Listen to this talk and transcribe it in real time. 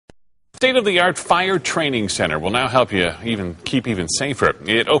State-of-the-art fire training center will now help you keep even safer.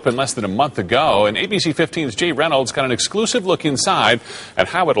 It opened less than a month ago, and ABC 15's Jay Reynolds got an exclusive look inside at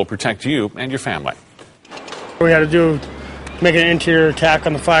how it'll protect you and your family. We had to do make an interior attack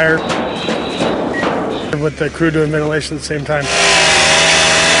on the fire with the crew doing ventilation at the same time.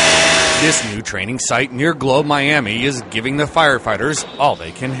 This new training site near Globe, Miami is giving the firefighters all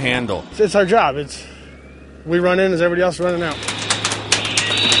they can handle. It's our job. We run in as everybody else running out.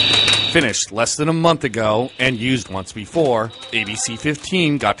 Finished less than a month ago and used once before, ABC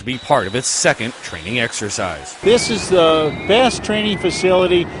 15 got to be part of its second training exercise. This is the best training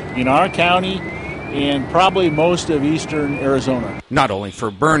facility in our county and probably most of eastern Arizona. Not only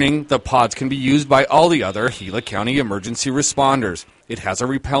for burning, the pods can be used by all the other Gila County emergency responders. It has a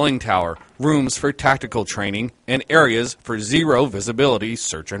rappelling tower, rooms for tactical training, and areas for zero visibility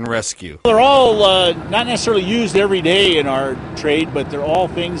search and rescue. They're all not necessarily used every day in our trade, but they're all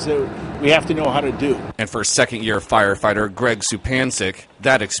things that we have to know how to do. And for second-year firefighter Greg Supancic,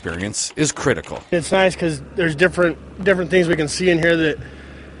 that experience is critical. It's nice because there's different things we can see in here that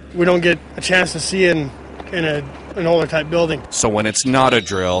we don't get a chance to see in an older type building. So when it's not a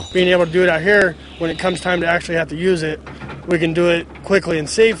drill, being able to do it out here, when it comes time to actually have to use it, we can do it quickly and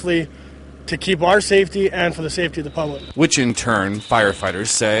safely to keep our safety and for the safety of the public. Which in turn, firefighters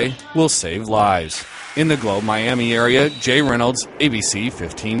say, will save lives. In the Globe, Miami area, Jay Reynolds, ABC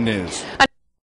 15 News.